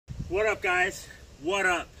What up, guys? What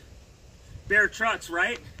up? Bear trucks,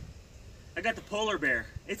 right? I got the Polar Bear.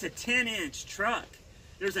 It's a 10-inch truck.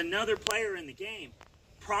 There's another player in the game.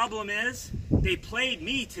 Problem is, they played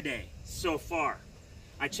me today so far.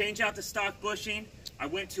 I changed out the stock bushing. I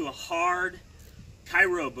went to a hard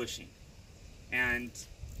Cairo bushing. And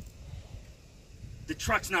the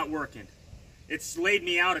truck's not working. It's laid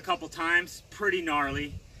me out a couple times, pretty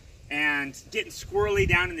gnarly. And getting squirrely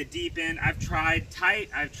down in the deep end. I've tried tight,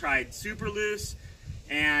 I've tried super loose,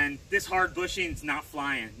 and this hard bushing is not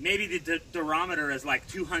flying. Maybe the durometer is like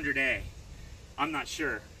 200A. I'm not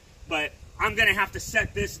sure. But I'm gonna have to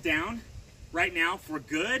set this down right now for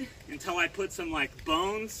good until I put some like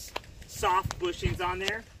bones, soft bushings on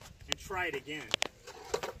there and try it again.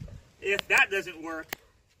 If that doesn't work,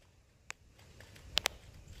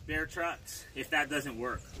 Bear trucks, if that doesn't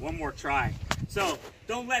work, one more try. So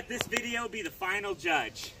don't let this video be the final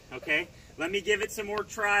judge, okay? Let me give it some more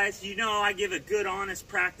tries. You know I give a good, honest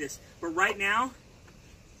practice. But right now,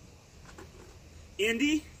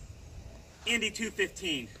 Indy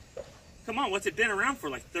 215. Come on, what's it been around for,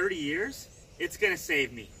 like 30 years? It's gonna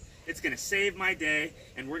save me. It's gonna save my day,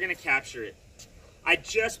 and we're gonna capture it. I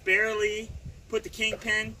just barely put the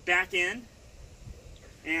kingpin back in,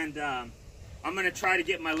 and I'm gonna try to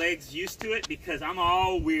get my legs used to it because I'm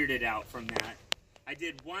all weirded out from that. I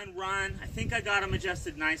did one run. I think I got them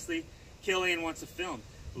adjusted nicely. Killian wants a film.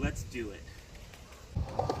 Let's do it.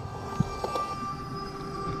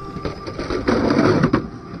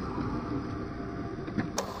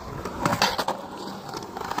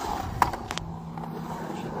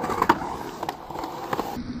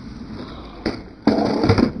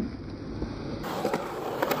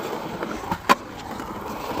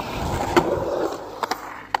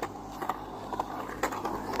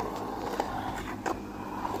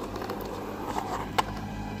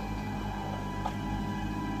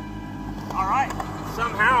 Alright,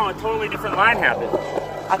 somehow a totally different line happened.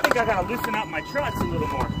 I think I gotta loosen up my trucks a little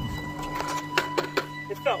more.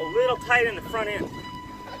 It felt a little tight in the front end.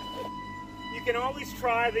 You can always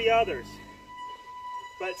try the others,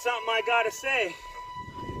 but something I gotta say,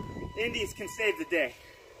 Indies can save the day.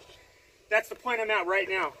 That's the point I'm at right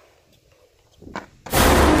now.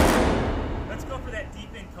 Let's go for that deep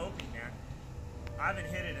end coping, man. I haven't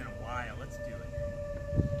hit it in a while. Let's do it.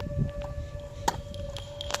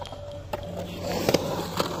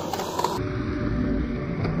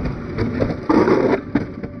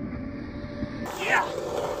 Yeah.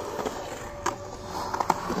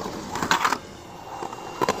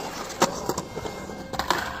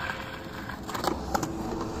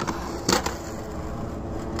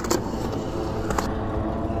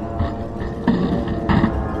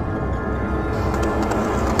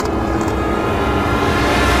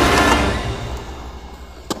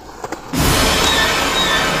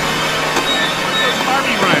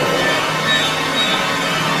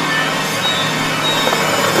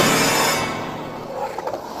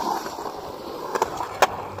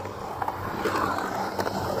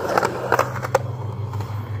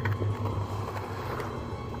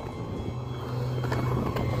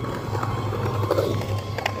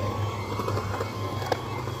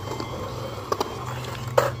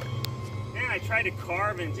 I tried to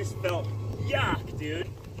carve and just felt yuck, dude.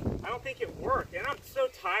 I don't think it worked, and I'm so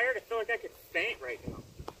tired I feel like I could faint right now.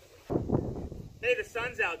 Hey, the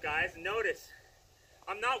sun's out, guys. Notice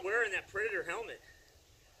I'm not wearing that Predator helmet.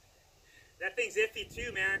 That thing's iffy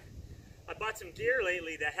too, man. I bought some gear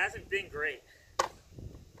lately that hasn't been great.